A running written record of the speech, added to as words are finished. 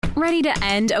Ready to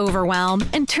end overwhelm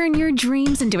and turn your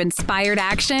dreams into inspired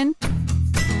action?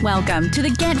 Welcome to the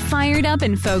Get Fired Up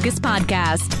and Focus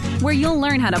podcast, where you'll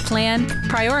learn how to plan,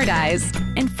 prioritize,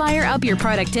 and fire up your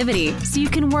productivity so you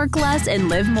can work less and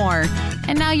live more.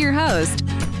 And now your host,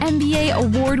 MBA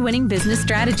award-winning business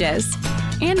strategist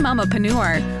and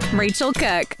mamapreneur, Rachel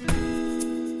Cook.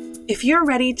 If you're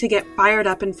ready to get fired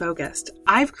up and focused,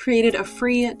 I've created a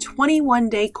free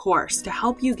 21-day course to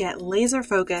help you get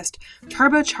laser-focused,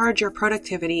 turbocharge your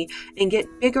productivity, and get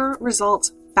bigger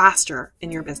results faster in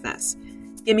your business.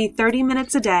 Give me 30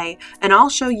 minutes a day, and I'll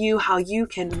show you how you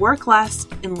can work less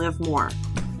and live more.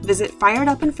 Visit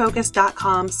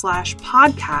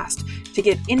firedupandfocused.com/podcast to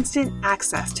get instant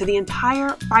access to the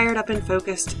entire Fired Up and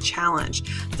Focused challenge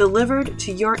delivered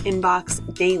to your inbox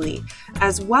daily,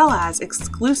 as well as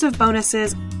exclusive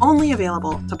bonuses only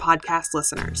available to podcast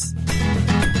listeners.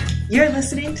 You're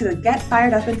listening to the Get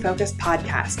Fired Up and Focused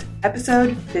podcast,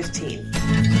 episode 15.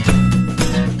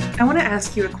 I want to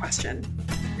ask you a question.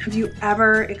 Have you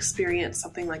ever experienced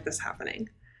something like this happening?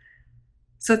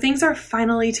 So things are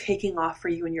finally taking off for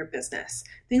you in your business.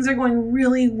 Things are going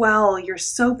really well. You're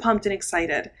so pumped and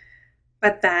excited.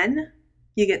 But then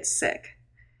you get sick.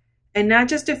 And not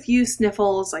just a few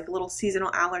sniffles, like little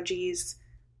seasonal allergies,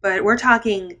 but we're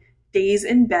talking days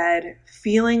in bed,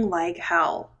 feeling like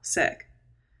hell, sick.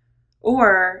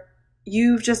 Or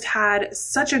you've just had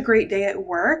such a great day at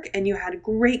work and you had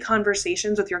great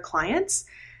conversations with your clients,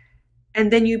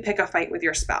 and then you pick a fight with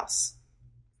your spouse.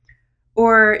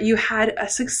 Or you had a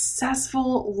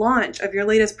successful launch of your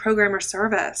latest program or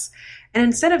service, and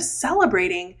instead of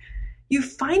celebrating, you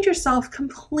find yourself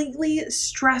completely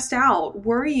stressed out,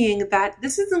 worrying that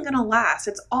this isn't going to last,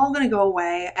 it's all going to go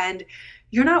away, and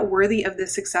you're not worthy of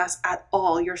this success at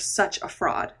all. You're such a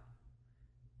fraud.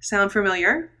 Sound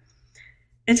familiar?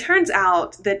 It turns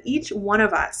out that each one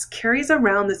of us carries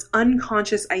around this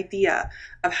unconscious idea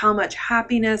of how much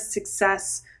happiness,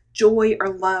 success, joy, or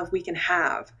love we can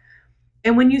have.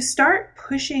 And when you start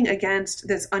pushing against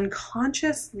this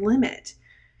unconscious limit,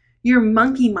 your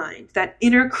monkey mind, that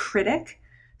inner critic,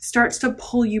 starts to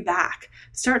pull you back,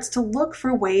 starts to look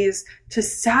for ways to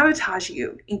sabotage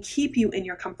you and keep you in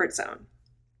your comfort zone.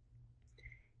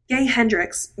 Gay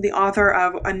Hendricks, the author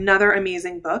of another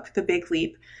amazing book, The Big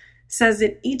Leap, says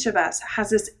that each of us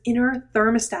has this inner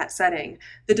thermostat setting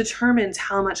that determines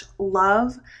how much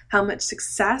love, how much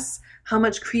success, how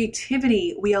much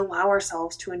creativity we allow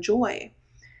ourselves to enjoy.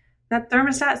 That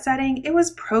thermostat setting, it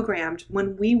was programmed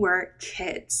when we were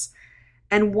kids.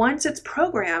 And once it's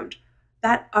programmed,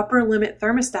 that upper limit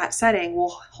thermostat setting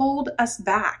will hold us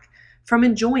back from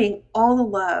enjoying all the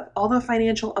love, all the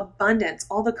financial abundance,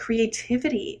 all the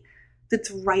creativity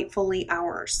that's rightfully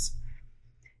ours.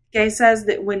 Gay says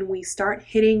that when we start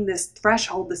hitting this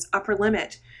threshold, this upper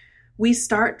limit, we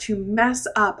start to mess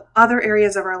up other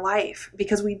areas of our life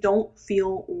because we don't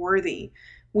feel worthy.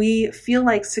 We feel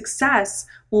like success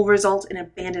will result in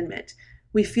abandonment.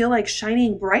 We feel like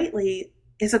shining brightly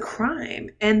is a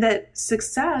crime and that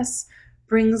success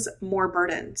brings more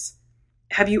burdens.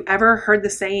 Have you ever heard the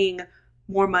saying,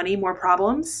 more money, more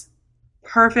problems?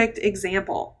 Perfect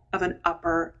example of an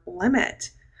upper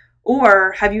limit.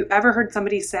 Or have you ever heard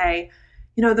somebody say,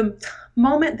 the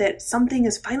moment that something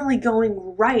is finally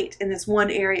going right in this one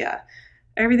area,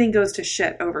 everything goes to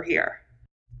shit over here.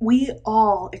 We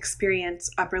all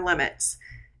experience upper limits,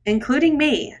 including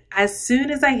me. As soon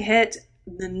as I hit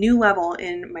the new level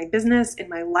in my business, in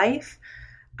my life,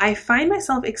 I find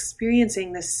myself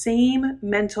experiencing the same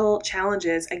mental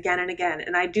challenges again and again,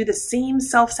 and I do the same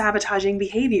self-sabotaging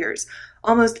behaviors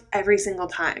almost every single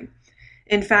time.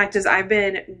 In fact, as I've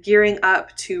been gearing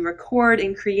up to record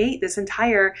and create this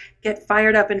entire Get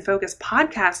Fired Up and Focus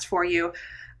podcast for you,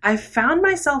 I've found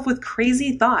myself with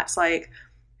crazy thoughts like,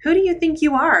 who do you think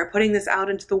you are putting this out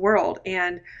into the world?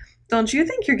 And don't you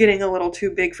think you're getting a little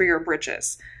too big for your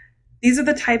britches? These are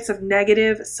the types of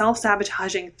negative,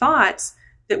 self-sabotaging thoughts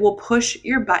that will push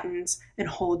your buttons and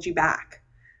hold you back.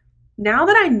 Now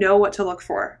that I know what to look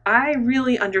for, I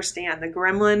really understand the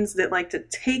gremlins that like to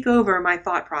take over my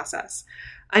thought process.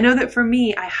 I know that for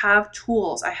me, I have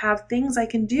tools, I have things I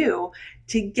can do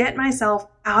to get myself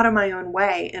out of my own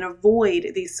way and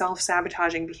avoid these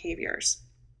self-sabotaging behaviors.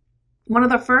 One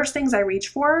of the first things I reach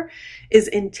for is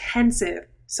intensive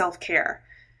self-care.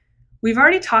 We've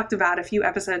already talked about a few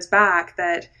episodes back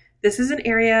that this is an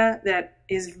area that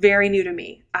is very new to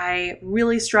me. I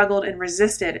really struggled and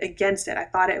resisted against it. I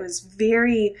thought it was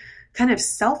very kind of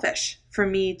selfish for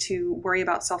me to worry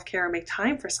about self-care or make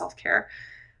time for self-care.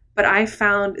 But I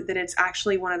found that it's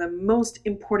actually one of the most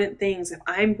important things if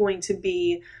I'm going to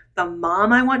be the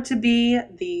mom I want to be,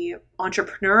 the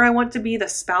entrepreneur I want to be, the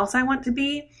spouse I want to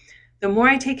be, the more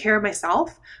I take care of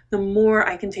myself, the more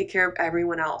I can take care of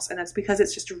everyone else. And that's because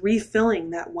it's just refilling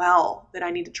that well that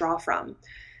I need to draw from.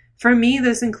 For me,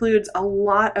 this includes a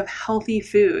lot of healthy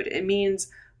food. It means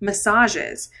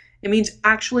massages. It means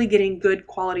actually getting good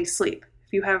quality sleep.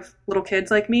 If you have little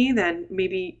kids like me, then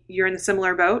maybe you're in a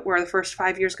similar boat where the first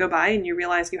 5 years go by and you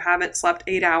realize you haven't slept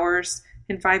 8 hours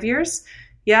in 5 years.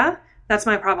 Yeah, that's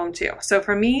my problem too. So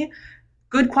for me,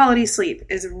 good quality sleep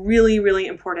is really, really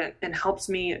important and helps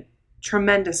me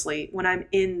tremendously when I'm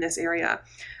in this area.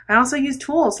 I also use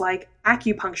tools like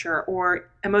acupuncture or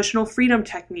emotional freedom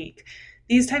technique.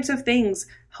 These types of things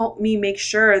help me make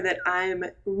sure that I'm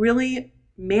really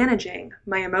managing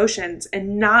my emotions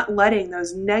and not letting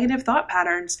those negative thought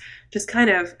patterns just kind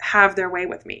of have their way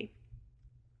with me.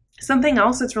 Something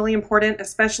else that's really important,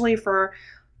 especially for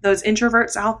those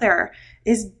introverts out there,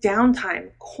 is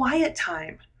downtime, quiet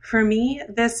time. For me,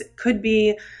 this could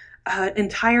be an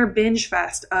entire binge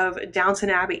fest of Downton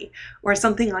Abbey or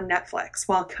something on Netflix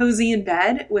while cozy in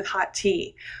bed with hot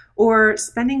tea, or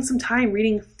spending some time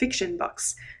reading fiction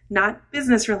books, not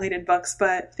business-related books,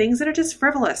 but things that are just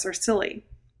frivolous or silly.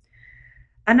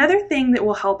 Another thing that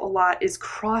will help a lot is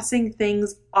crossing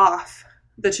things off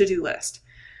the to-do list.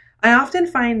 I often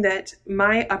find that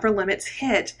my upper limits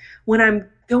hit when I'm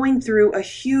going through a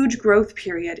huge growth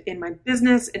period in my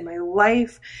business, in my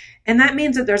life, and that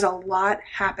means that there's a lot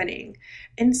happening.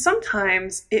 And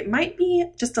sometimes it might be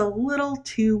just a little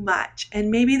too much, and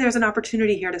maybe there's an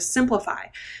opportunity here to simplify,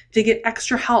 to get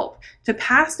extra help, to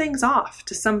pass things off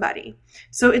to somebody.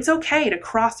 So it's okay to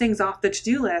cross things off the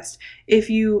to-do list if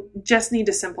you just need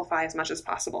to simplify as much as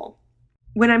possible.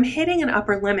 When I'm hitting an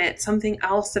upper limit, something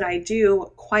else that I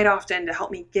do quite often to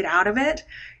help me get out of it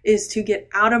is to get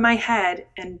out of my head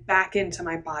and back into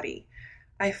my body.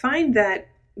 I find that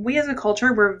we as a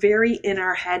culture, we're very in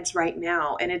our heads right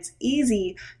now, and it's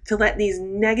easy to let these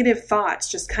negative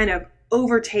thoughts just kind of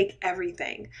overtake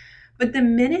everything. But the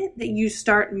minute that you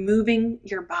start moving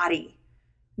your body,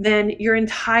 then your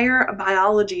entire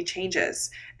biology changes,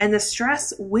 and the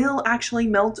stress will actually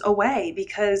melt away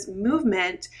because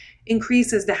movement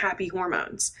increases the happy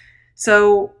hormones.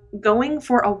 So going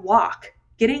for a walk,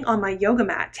 getting on my yoga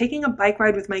mat, taking a bike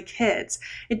ride with my kids,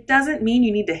 it doesn't mean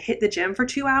you need to hit the gym for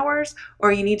 2 hours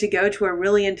or you need to go to a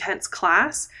really intense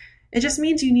class. It just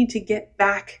means you need to get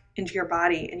back into your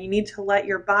body and you need to let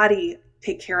your body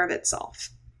take care of itself.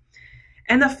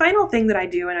 And the final thing that I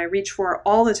do and I reach for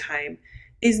all the time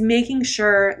is making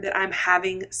sure that I'm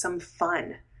having some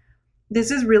fun. This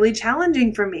is really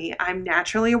challenging for me. I'm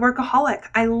naturally a workaholic.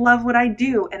 I love what I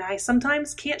do, and I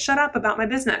sometimes can't shut up about my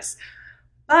business.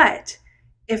 But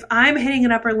if I'm hitting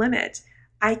an upper limit,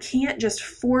 I can't just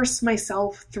force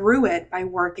myself through it by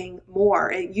working more.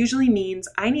 It usually means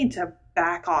I need to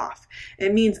back off.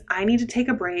 It means I need to take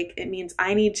a break. It means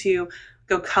I need to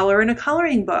go color in a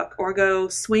coloring book or go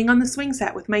swing on the swing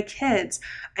set with my kids.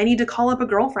 I need to call up a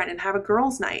girlfriend and have a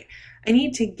girls' night. I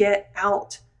need to get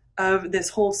out of this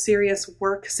whole serious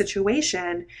work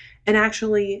situation and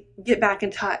actually get back in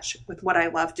touch with what I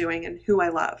love doing and who I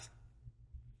love.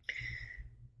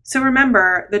 So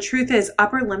remember, the truth is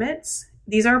upper limits,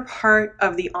 these are part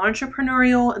of the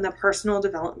entrepreneurial and the personal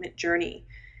development journey.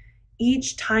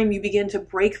 Each time you begin to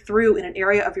break through in an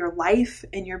area of your life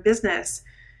and your business,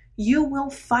 you will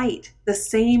fight the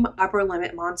same upper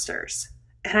limit monsters.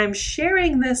 And I'm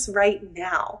sharing this right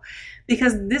now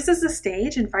because this is the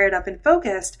stage in Fired Up and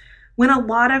Focused when a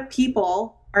lot of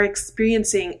people are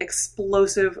experiencing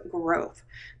explosive growth.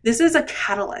 This is a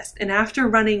catalyst. And after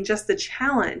running just the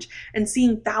challenge and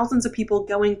seeing thousands of people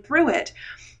going through it,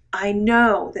 I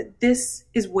know that this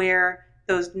is where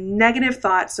those negative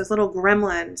thoughts, those little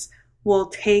gremlins, will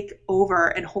take over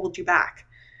and hold you back.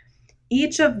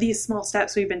 Each of these small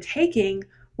steps we've been taking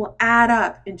will add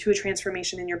up into a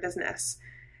transformation in your business.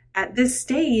 At this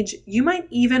stage, you might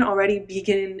even already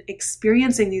begin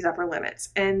experiencing these upper limits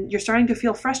and you're starting to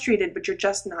feel frustrated, but you're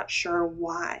just not sure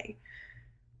why.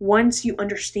 Once you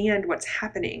understand what's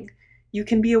happening, you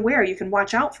can be aware, you can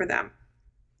watch out for them,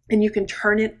 and you can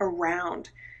turn it around.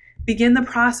 Begin the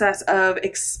process of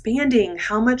expanding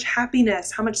how much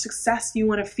happiness, how much success you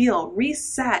want to feel.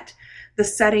 Reset the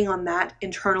setting on that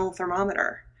internal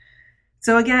thermometer.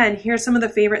 So again, here's some of the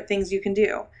favorite things you can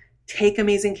do. Take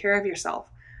amazing care of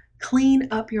yourself. Clean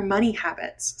up your money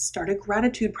habits. Start a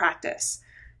gratitude practice.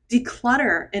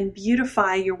 Declutter and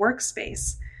beautify your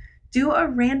workspace. Do a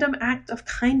random act of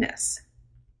kindness.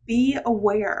 Be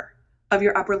aware of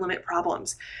your upper limit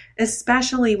problems,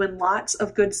 especially when lots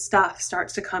of good stuff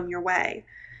starts to come your way.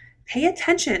 Pay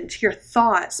attention to your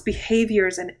thoughts,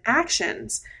 behaviors, and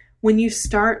actions when you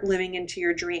start living into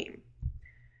your dream.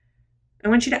 I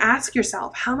want you to ask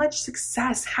yourself, how much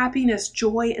success, happiness,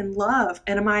 joy, and love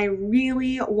am I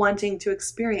really wanting to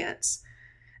experience?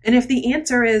 And if the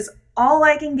answer is all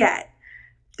I can get,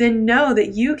 then know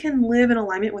that you can live in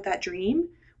alignment with that dream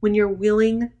when you're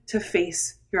willing to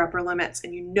face your upper limits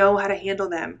and you know how to handle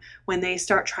them when they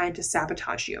start trying to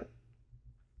sabotage you.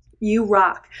 You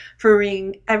rock for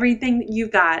bringing everything that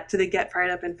you've got to the Get Fired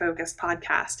Up and Focused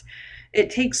podcast. It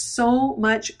takes so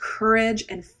much courage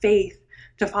and faith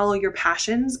to follow your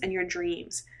passions and your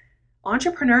dreams.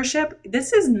 Entrepreneurship,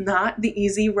 this is not the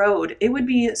easy road. It would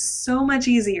be so much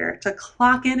easier to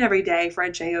clock in every day for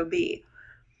a job.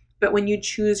 But when you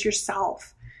choose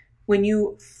yourself, when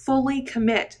you fully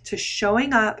commit to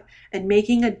showing up and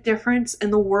making a difference in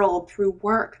the world through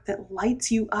work that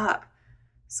lights you up,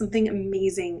 something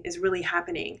amazing is really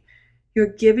happening. You're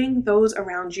giving those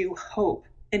around you hope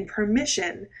and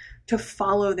permission to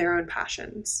follow their own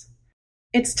passions.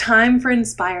 It's time for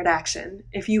inspired action.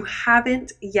 If you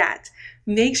haven't yet,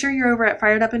 make sure you're over at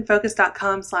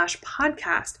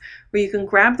firedupandfocused.com/podcast, where you can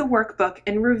grab the workbook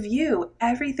and review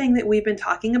everything that we've been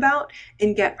talking about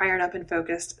in Get Fired Up and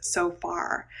Focused so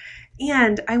far.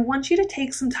 And I want you to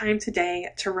take some time today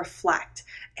to reflect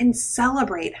and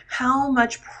celebrate how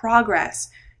much progress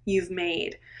you've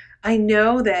made. I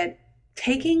know that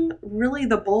taking really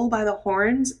the bull by the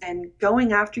horns and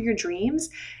going after your dreams,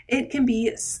 it can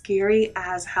be scary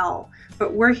as hell,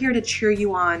 but we're here to cheer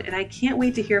you on, and I can't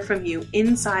wait to hear from you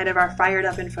inside of our Fired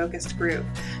Up and Focused group.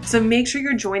 So make sure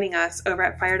you're joining us over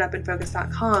at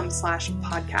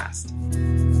firedupandfocused.com/podcast.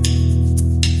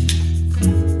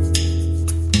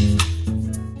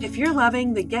 If you're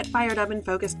loving the Get Fired Up and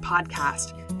Focused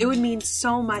podcast, it would mean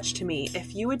so much to me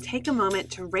if you would take a moment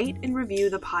to rate and review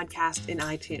the podcast in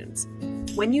iTunes.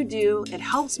 When you do, it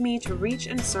helps me to reach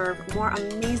and serve more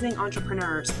amazing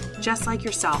entrepreneurs just like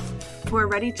yourself who are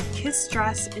ready to kiss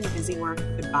stress and busy work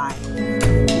goodbye.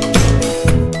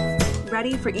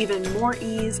 Ready for even more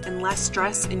ease and less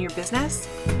stress in your business?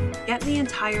 Get the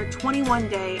entire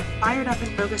 21-day Fired Up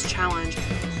and Focused Challenge,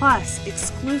 plus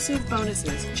exclusive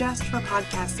bonuses just for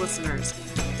podcast listeners,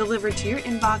 delivered to your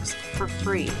inbox for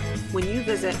free when you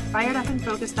visit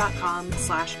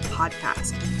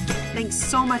firedupandfocused.com/podcast. Thanks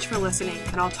so much for listening,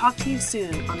 and I'll talk to you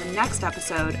soon on the next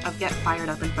episode of Get Fired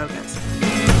Up and Focused.